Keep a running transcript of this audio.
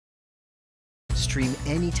stream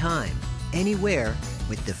anytime, anywhere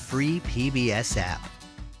with the free PBS app.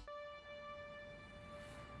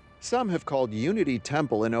 Some have called Unity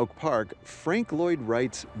Temple in Oak Park Frank Lloyd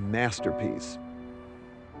Wright's masterpiece.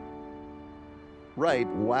 Wright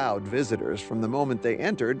wowed visitors from the moment they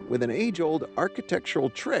entered with an age-old architectural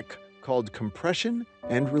trick called compression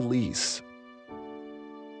and release.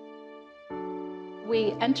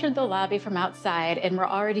 We entered the lobby from outside and we're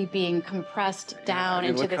already being compressed down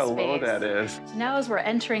into the space. Look how low that is. So now as we're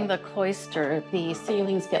entering the cloister, the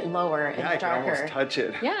ceilings get lower and darker. I can almost touch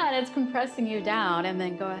it. Yeah, and it's compressing you down, and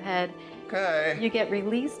then go ahead. Okay. You get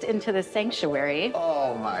released into the sanctuary.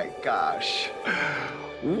 Oh my gosh.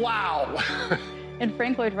 Wow. And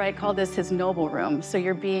Frank Lloyd Wright called this his noble room. So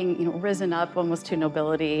you're being, risen up almost to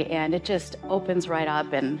nobility, and it just opens right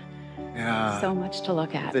up, and so much to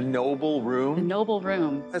look at. The noble room? The noble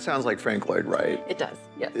room. That sounds like Frank Lloyd Wright. It does,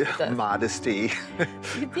 yes, it does. Modesty.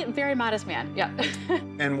 Very modest man, yeah.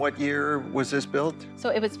 And what year was this built? So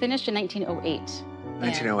it was finished in 1908.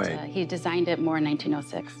 1908. And, he designed it more in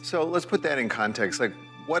 1906. So let's put that in context. Like,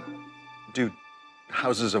 what do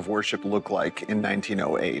houses of worship look like in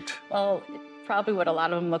 1908? Well, probably what a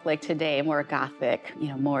lot of them look like today, more Gothic,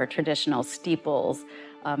 more traditional steeples,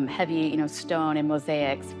 heavy, stone and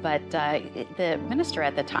mosaics. But the minister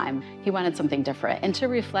at the time, he wanted something different, and to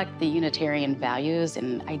reflect the Unitarian values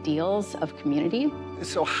and ideals of community.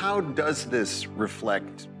 So how does this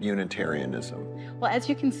reflect Unitarianism? Well, as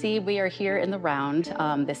you can see, we are here in the round.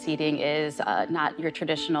 The seating is not your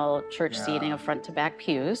traditional church seating of front to back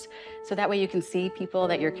pews. So that way you can see people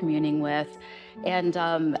that you're communing with. And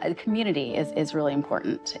community is really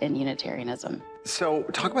important in Unitarianism. So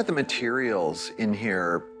talk about the materials in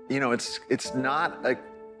here. It's not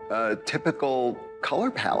a typical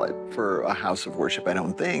color palette for a house of worship, I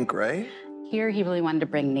don't think, right? Here, he really wanted to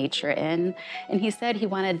bring nature in, and he said he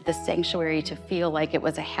wanted the sanctuary to feel like it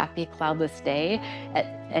was a happy, cloudless day at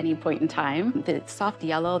any point in time. The soft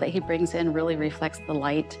yellow that he brings in really reflects the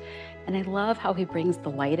light, and I love how he brings the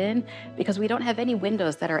light in, because we don't have any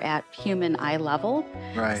windows that are at human eye level.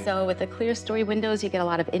 Right. So with the clear story windows, you get a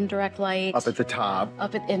lot of indirect light. Up at the top.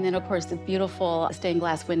 And then, of course, the beautiful stained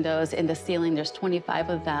glass windows in the ceiling. There's 25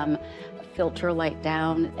 of them. Filter light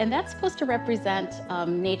down, and that's supposed to represent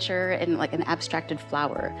nature and like an abstracted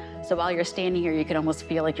flower. So while you're standing here, you can almost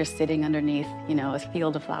feel like you're sitting underneath, a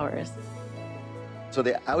field of flowers. So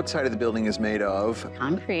the outside of the building is made of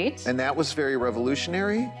concrete. And that was very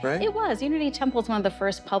revolutionary, right? It was. Unity Temple is one of the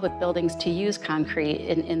first public buildings to use concrete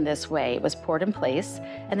in this way. It was poured in place.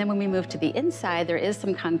 And then when we moved to the inside, there is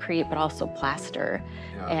some concrete, but also plaster.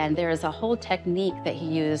 Yeah. And there is a whole technique that he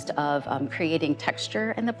used of creating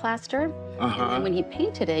texture in the plaster. And then when he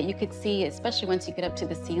painted it, you could see, especially once you get up to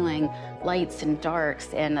the ceiling, lights and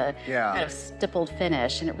darks and a kind of stippled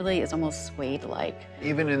finish. And it really is almost suede-like.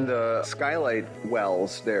 Even in the skylight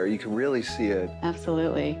wells there, you can really see it.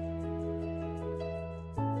 Absolutely.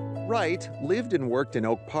 Wright lived and worked in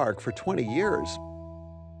Oak Park for 20 years.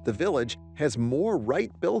 The village has more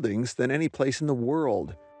Wright buildings than any place in the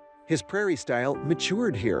world. His prairie style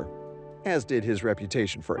matured here, as did his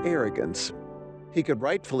reputation for arrogance. He could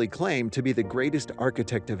rightfully claim to be the greatest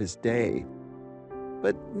architect of his day,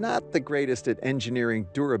 but not the greatest at engineering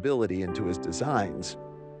durability into his designs.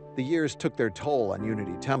 The years took their toll on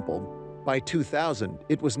Unity Temple. By 2000,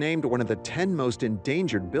 it was named one of the 10 most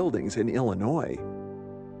endangered buildings in Illinois.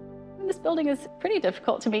 This building is pretty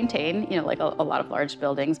difficult to maintain, like a lot of large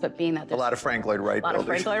buildings, but being that there's a lot of Frank Lloyd Wright buildings. A lot of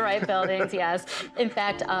Frank Lloyd Wright buildings, yes. In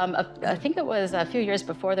fact, I think it was a few years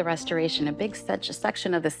before the restoration, a big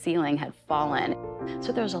section of the ceiling had fallen.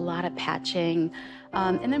 So there was a lot of patching.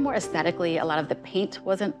 And then more aesthetically, a lot of the paint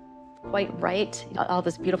wasn't quite right. All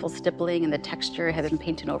this beautiful stippling and the texture had been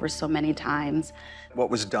painted over so many times. What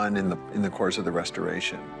was done in the course of the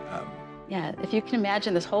restoration? Yeah, if you can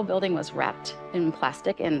imagine, this whole building was wrapped in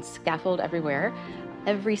plastic and scaffold everywhere.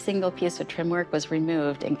 Every single piece of trim work was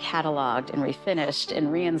removed and cataloged and refinished and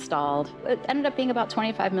reinstalled. It ended up being about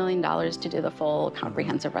 $25 million to do the full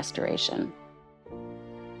comprehensive restoration.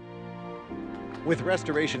 With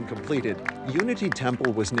restoration completed, Unity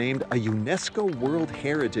Temple was named a UNESCO World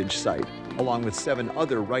Heritage Site, along with 7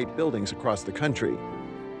 other Wright buildings across the country,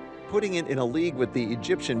 putting it in a league with the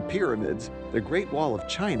Egyptian pyramids, the Great Wall of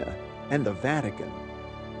China, and the Vatican.